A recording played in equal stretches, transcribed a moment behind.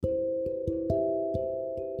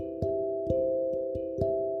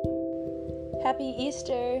Happy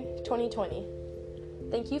Easter 2020.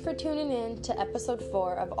 Thank you for tuning in to episode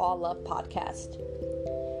 4 of All Love Podcast.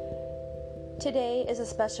 Today is a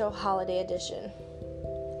special holiday edition.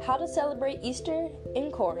 How to celebrate Easter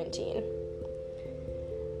in quarantine.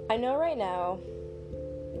 I know right now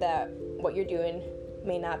that what you're doing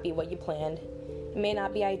may not be what you planned. It may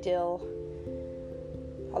not be ideal.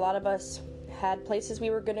 A lot of us had places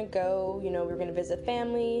we were going to go. We were going to visit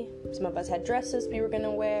family. Some of us had dresses we were going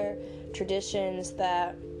to wear, traditions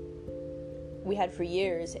that we had for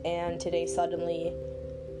years, and today suddenly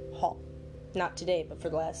not today, but for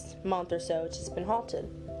the last month or so, it's just been halted.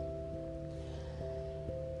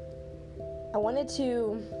 I wanted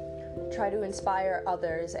to try to inspire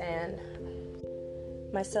others and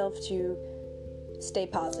myself to stay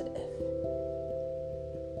positive,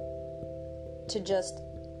 to just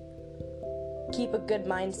keep a good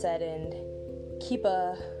mindset and keep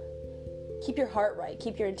your heart right,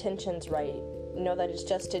 keep your intentions right. Know that it's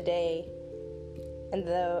just today, and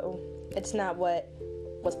though it's not what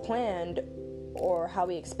was planned or how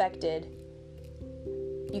we expected,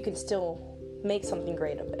 you can still make something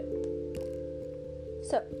great of it.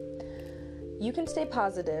 So, you can stay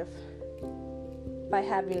positive by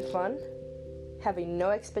having fun, having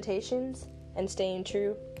no expectations, and staying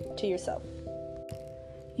true to yourself.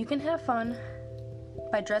 You can have fun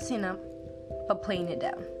by dressing up, but playing it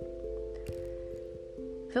down.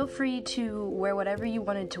 Feel free to wear whatever you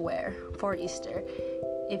wanted to wear for Easter.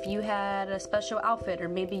 If you had a special outfit, or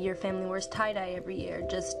maybe your family wears tie-dye every year,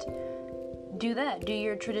 just do that. Do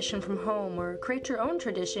your tradition from home, or create your own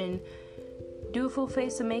tradition. Do a full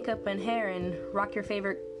face of makeup and hair and rock your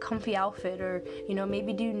favorite comfy outfit, or,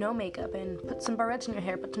 maybe do no makeup and put some barrettes in your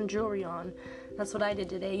hair, put some jewelry on. That's what I did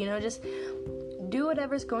today. Just do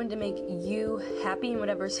whatever's going to make you happy and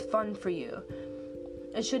whatever's fun for you.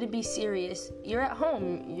 It shouldn't be serious. You're at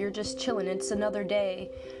home. You're just chilling. It's another day.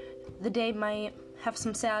 The day might have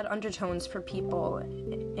some sad undertones for people.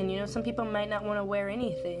 And, some people might not want to wear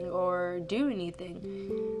anything or do anything.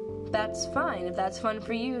 That's fine. If that's fun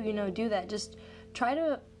for you, do that. Just try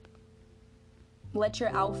to let your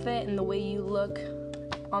outfit and the way you look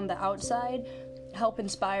on the outside help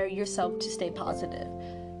inspire yourself to stay positive.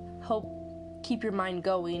 Help keep your mind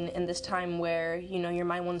going in this time where, your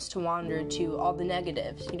mind wants to wander to all the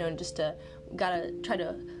negatives, gotta try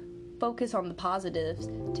to focus on the positives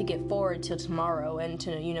to get forward till tomorrow, and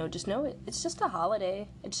to, just know it's just a holiday.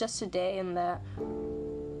 It's just a day, and that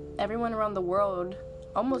everyone around the world,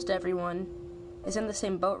 almost everyone, is in the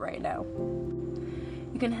same boat right now.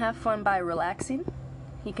 You can have fun by relaxing.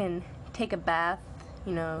 You can take a bath,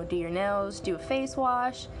 do your nails, do a face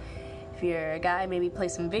wash. If you're a guy, maybe play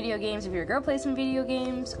some video games. If you're a girl, play some video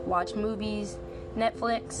games. Watch movies,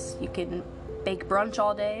 Netflix. You can bake brunch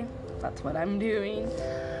all day. That's what I'm doing.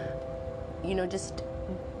 Just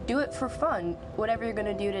do it for fun. Whatever you're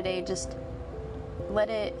gonna do today, just let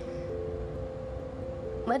it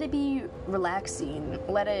be relaxing.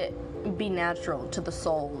 Let it be natural to the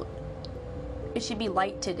soul. It should be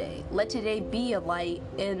light today. Let today be a light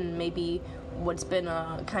in maybe what's been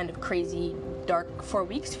a kind of crazy, dark 4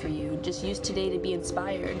 weeks for you. Just use today to be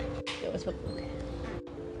inspired.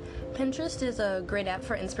 Pinterest is a great app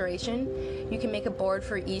for inspiration. You can make a board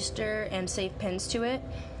for Easter and save pins to it.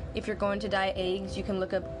 If you're going to dye eggs, you can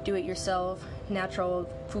look up do-it-yourself natural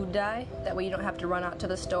food dye. That way you don't have to run out to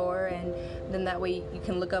the store, and then that way you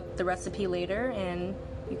can look up the recipe later and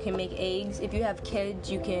you can make eggs. If you have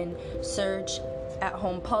kids, you can search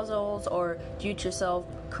at-home puzzles or do-it-yourself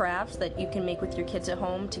crafts that you can make with your kids at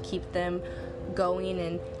home to keep them going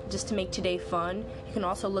and just to make today fun. You can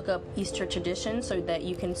also look up Easter traditions so that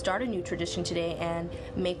you can start a new tradition today and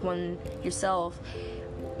make one yourself.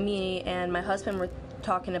 Me and my husband were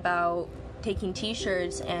talking about taking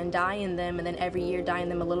t-shirts and dyeing them, and then every year dyeing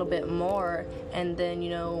them a little bit more, and then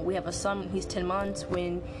we have a son, he's 10 months.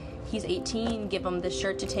 When he's 18, give him this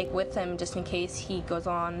shirt to take with him just in case he goes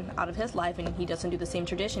on out of his life and he doesn't do the same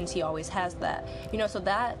traditions. He always has that. So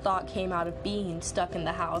that thought came out of being stuck in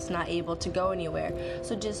the house, not able to go anywhere.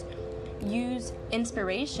 So just use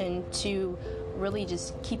inspiration to really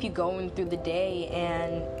just keep you going through the day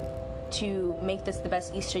and to make this the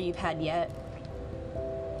best Easter you've had yet.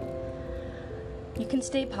 You can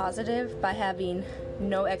stay positive by having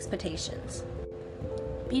no expectations.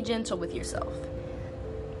 Be gentle with yourself.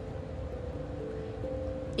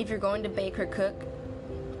 If you're going to bake or cook,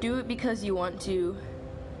 do it because you want to.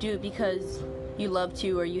 Do it because you love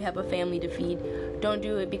to, or you have a family to feed. Don't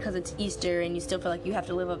do it because it's Easter and you still feel like you have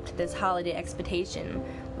to live up to this holiday expectation.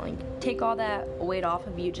 Take all that weight off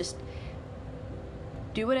of you. Just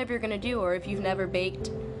do whatever you're gonna do. Or if you've never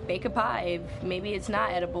baked, bake a pie. Maybe it's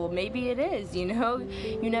not edible, maybe it is, you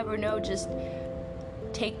never know. Just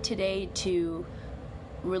take today to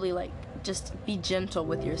really just be gentle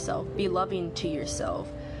with yourself, be loving to yourself,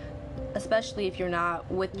 especially if you're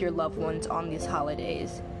not with your loved ones on these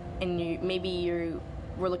holidays, and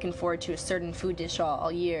we're looking forward to a certain food dish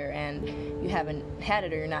all year, and you haven't had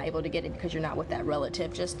it, or you're not able to get it because you're not with that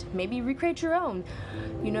relative. Just maybe recreate your own.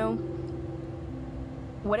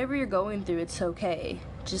 Whatever you're going through, it's okay.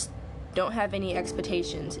 Just don't have any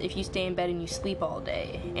expectations. If you stay in bed and you sleep all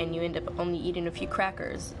day and you end up only eating a few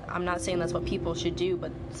crackers, I'm not saying that's what people should do,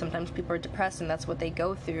 but sometimes people are depressed and that's what they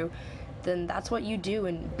go through, then that's what you do.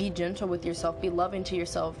 And be gentle with yourself, be loving to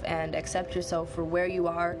yourself, and accept yourself for where you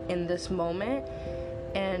are in this moment,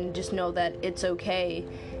 and just know that it's okay,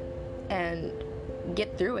 and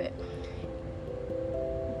get through it.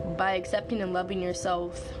 By accepting and loving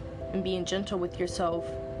yourself and being gentle with yourself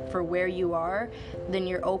for where you are, then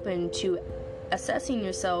you're open to assessing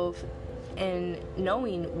yourself and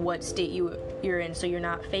knowing what state you're in, so you're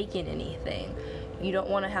not faking anything. You don't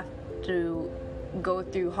want to have to go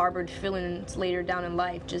through harbored feelings later down in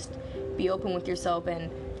life. Just be open with yourself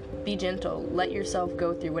and be gentle. Let yourself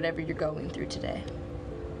go through whatever you're going through today.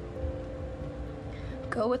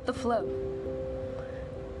 Go with the flow.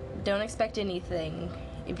 Don't expect anything.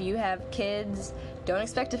 If you have kids, don't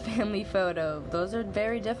expect a family photo. Those are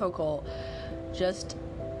very difficult. Just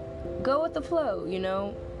go with the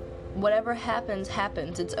flow, Whatever happens,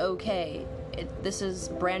 happens. It's okay. This is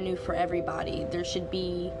brand new for everybody. There should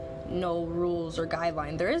be no rules or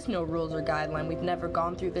guideline. There is no rules or guideline. We've never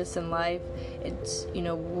gone through this in life. It's,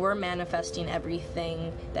 we're manifesting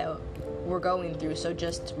everything that we're going through. So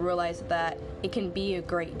just realize that it can be a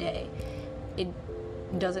great day. It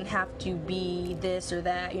doesn't have to be this or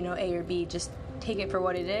that, A or B. Just take it for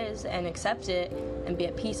what it is and accept it and be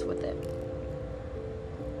at peace with it.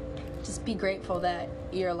 Just be grateful that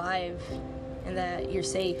you're alive and that you're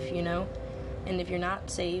safe, And if you're not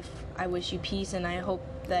safe, I wish you peace, and I hope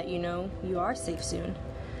that you are safe soon.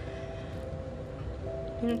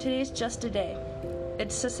 Today's just a day.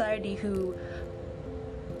 It's society who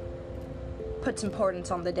puts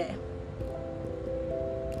importance on the day.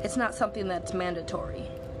 It's not something that's mandatory.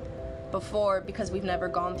 Before, because we've never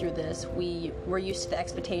gone through this, we're used to the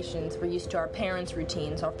expectations. We're used to our parents'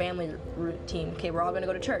 routines, our family routine. Okay, we're all going to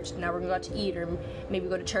go to church. Now we're going to go out to eat, or maybe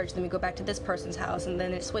go to church, then we go back to this person's house, and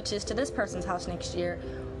then it switches to this person's house next year.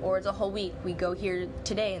 Or it's a whole week. We go here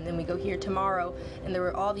today, and then we go here tomorrow. And there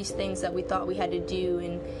were all these things that we thought we had to do,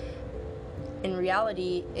 and in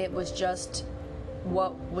reality, it was just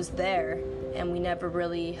what was there, and we never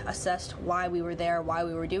really assessed why we were there, why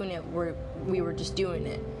we were doing it. We were just doing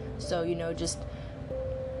it. So, just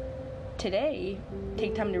today,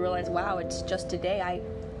 take time to realize, wow, it's just today.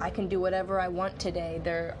 I can do whatever I want today.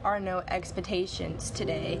 There are no expectations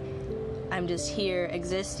today. I'm just here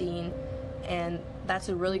existing, and that's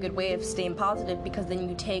a really good way of staying positive, because then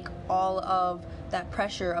you take all of that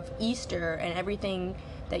pressure of Easter and everything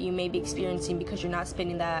that you may be experiencing because you're not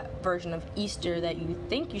spending that version of Easter that you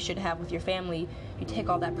think you should have with your family. You take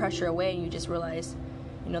all that pressure away, and you just realize,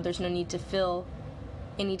 there's no need to feel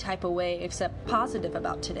any type of way except positive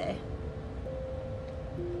about today.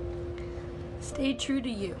 Stay true to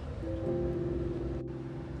you.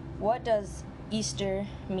 What does Easter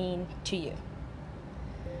mean to you?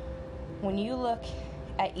 When you look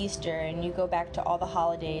at Easter and you go back to all the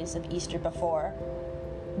holidays of Easter before,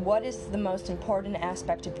 what is the most important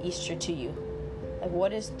aspect of Easter to you?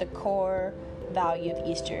 What is the core value of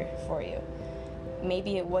Easter for you?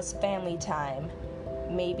 Maybe it was family time.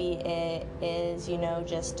 Maybe it is,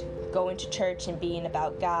 just going to church and being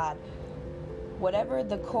about God. Whatever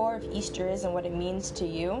the core of Easter is and what it means to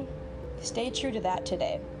you, stay true to that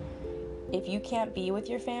today. If you can't be with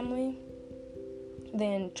your family,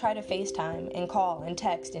 then try to FaceTime and call and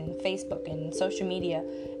text and Facebook and social media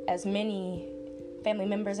as many family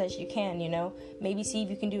members as you can, Maybe see if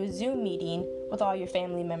you can do a Zoom meeting with all your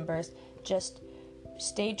family members. Just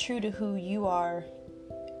stay true to who you are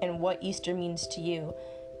and what Easter means to you.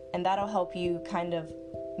 And that'll help you kind of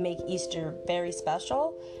make Easter very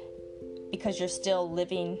special, because you're still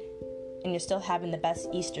living and you're still having the best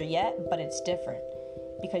Easter yet, but it's different.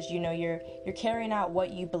 Because you're carrying out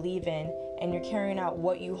what you believe in, and you're carrying out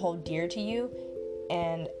what you hold dear to you,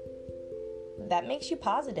 and that makes you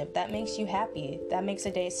positive, that makes you happy, that makes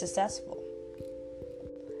a day successful.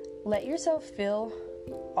 Let yourself feel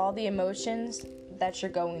all the emotions that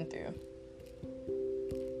you're going through.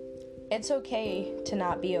 It's okay to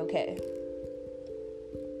not be okay.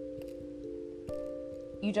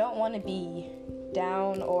 You don't want to be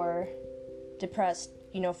down or depressed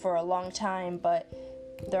for a long time, but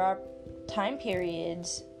there are time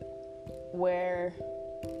periods where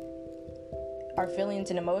our feelings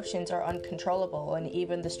and emotions are uncontrollable, and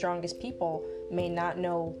even the strongest people may not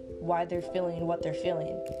know why they're feeling what they're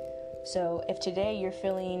feeling. So if today you're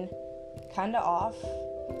feeling kind of off,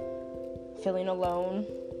 feeling alone,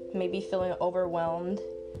 maybe feeling overwhelmed,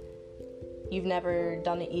 you've never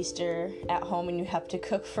done an Easter at home and you have to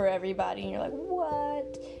cook for everybody and you're like,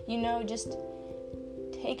 what? Just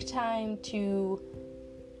take time to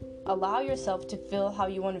allow yourself to feel how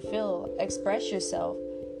you want to feel. Express yourself.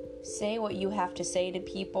 Say what you have to say to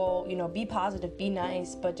people. Be positive, be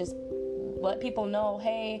nice, but just let people know,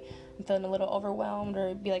 hey, I'm feeling a little overwhelmed,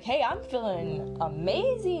 or be like, hey, I'm feeling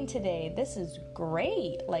amazing today. This is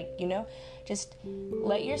great. Just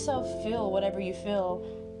let yourself feel whatever you feel,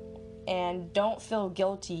 and don't feel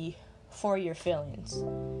guilty for your feelings.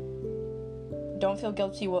 Don't feel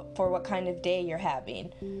guilty for what kind of day you're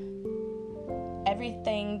having.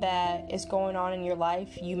 Everything that is going on in your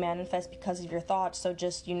life, you manifest because of your thoughts. So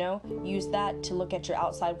just, use that to look at your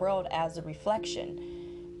outside world as a reflection.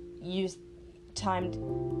 Use time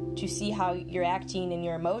to see how you're acting and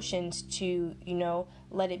your emotions to,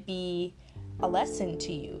 let it be a lesson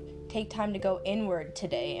to you. Take time to go inward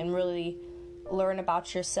today and really learn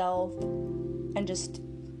about yourself and just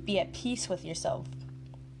be at peace with yourself.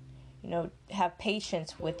 Have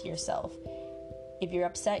patience with yourself. If you're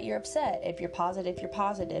upset, you're upset. If you're positive, you're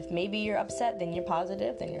positive. Maybe you're upset, then you're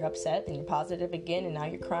positive, then you're upset, then you're positive again, and now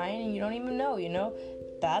you're crying and you don't even know,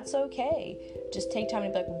 That's okay. Just take time to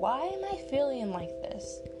be like, why am I feeling like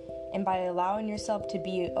this? And by allowing yourself to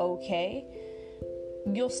be okay,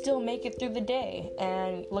 you'll still make it through the day.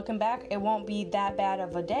 And looking back, it won't be that bad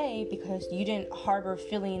of a day because you didn't harbor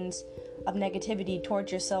feelings of negativity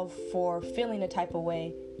towards yourself for feeling a type of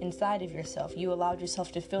way inside of yourself. You allowed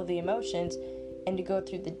yourself to feel the emotions and to go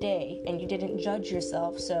through the day, and you didn't judge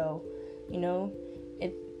yourself, so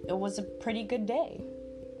it was a pretty good day.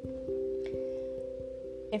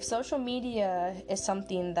 If social media is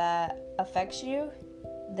something that affects you,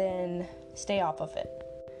 then stay off of it.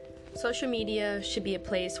 Social media should be a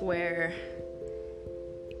place where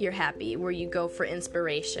you're happy, where you go for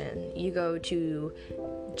inspiration. You go to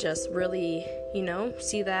just really,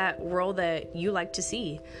 see that world that you like to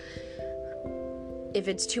see. If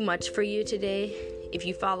it's too much for you today, if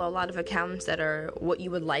you follow a lot of accounts that are what you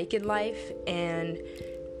would like in life,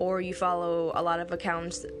 or you follow a lot of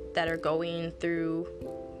accounts that are going through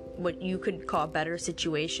what you could call better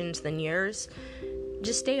situations than yours,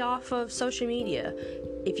 just stay off of social media.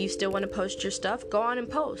 If you still want to post your stuff, go on and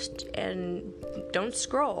post, and don't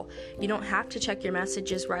scroll. You don't have to check your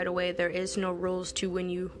messages right away. There is no rules to when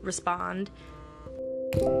you respond.